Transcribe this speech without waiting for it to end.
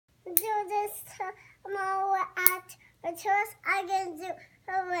this tomorrow at the church. I can do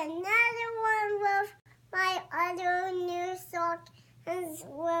another one with my other new stockings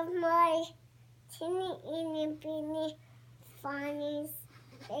with my teeny itty bitty funnies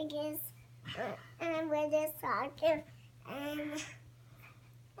biggest and with the stocking and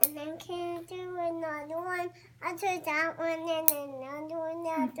then can do another one after that one and another one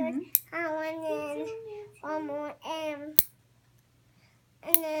after that one and one more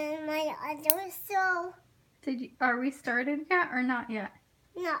and then my other so. Are we started yet or not yet?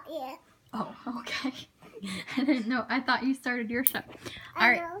 Not yet. Oh, okay. I didn't know. I thought you started your show. All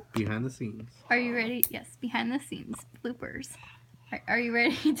right. Behind the scenes. Are you ready? Yes, behind the scenes bloopers. Are you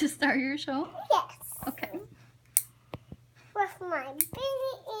ready to start your show? Yes. Okay. With my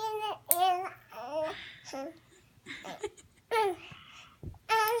baby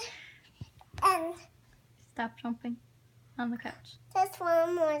and stop jumping on the couch. Just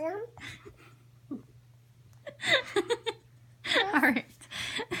one more time. All right.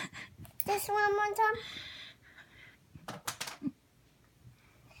 Just one more time.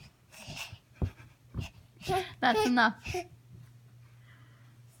 That's enough.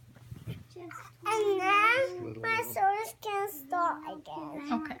 And then my source can start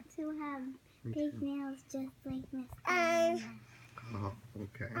again. Okay. To have big nails just like Miss Oh,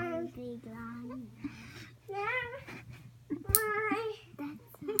 okay. big long. Now my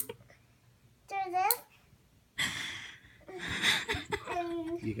do this.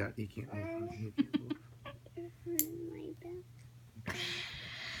 And You can't move.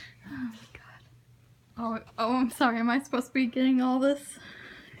 Oh my god. Oh, I'm sorry. Am I supposed to be getting all this?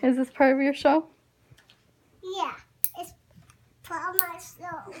 Is this part of your show? yeah, it's for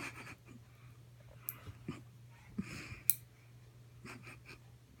myself.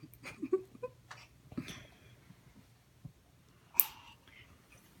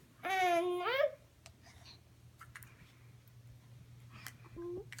 And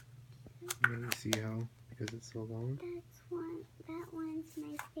Let me see how, because it's so long. That one's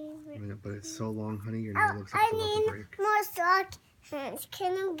my favorite. But it's so long, honey. Your nail looks like I it's about to need break. more stockings.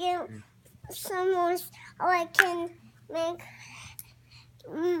 Can you get some more? Or I can make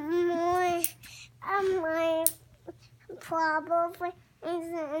more of my probably.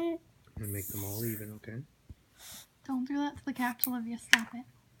 And And make them all even, okay? Don't do that to the couch, Olivia. Stop it.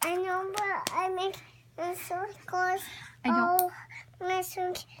 I know, but I make the circles. I don't. Oh, my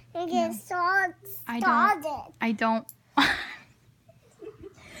circle get started. I don't.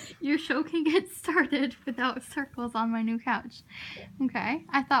 Your show can get started without circles on my new couch. Okay?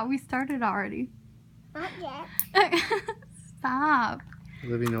 I thought we started already. Not yet. Stop.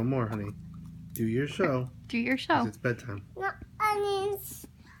 Olivia, no more, honey. Do your show. Do your 'Cause show. it's bedtime. No,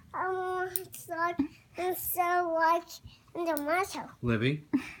 I want stockings so like in the muscle. Livy,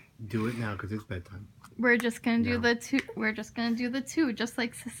 do it now because it's bedtime. We're just gonna do No. the two. We're just gonna do the two, just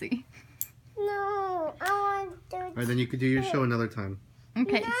like Sissy. No, I want to do All right, then you could do your show another time.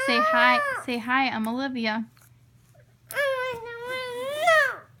 Okay, No. say hi. Say hi. I'm Olivia.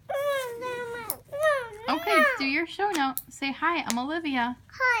 Okay, do your show now. Say hi. I'm Olivia.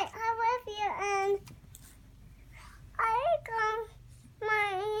 Hi, I'm Olivia, and I got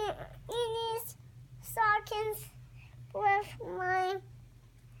my Enie's stockings with my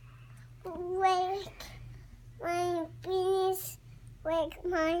wig, my beanies, with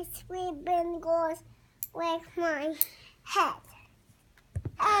my sweet bangles, with my head.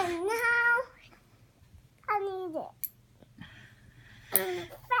 And now I need it.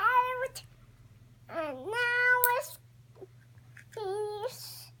 Favorite. And now it's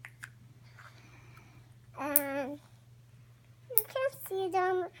finished. And you can see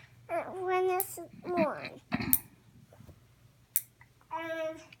them when it's worn.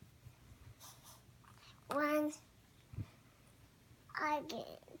 And when I get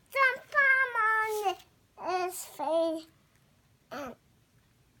some foam on his face,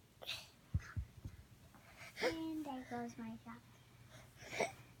 And there goes my shop.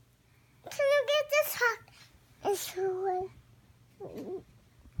 can you get this hot? It's right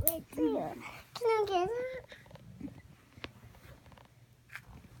there. Can you get it?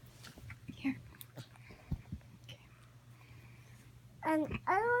 Here. And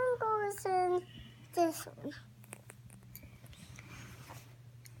other one goes in this one.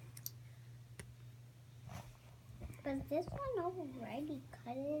 Was this one already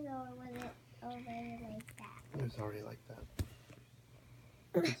cut it or was it already like that? It's already like that.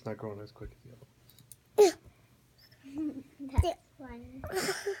 It's not growing as quick as the other one. That's funny.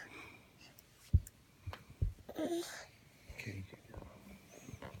 Okay.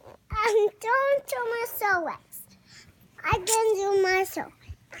 And don't do my sewing. I can do my sewing.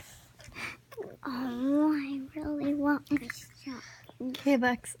 Oh, I really want my shopkin. Okay,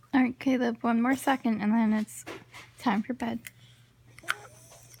 Lex. All right, Caleb, one more second, and then it's time for bed. But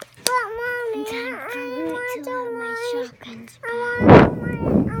Mommy, Time for me to have my shopkins back.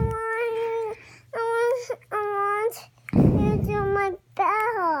 I want to do my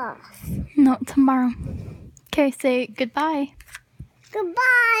bath. No, tomorrow. Okay, say goodbye.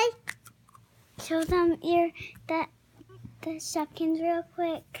 Goodbye. Show them the shopkins real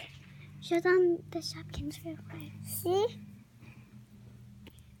quick. Show them the shopkins real quick. See?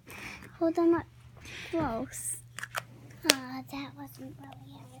 Hold them up close. Oh, that wasn't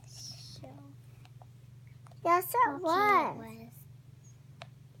really a show. Yes, it Okay, was. it was.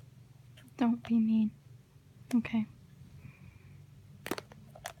 Don't be mean. Okay.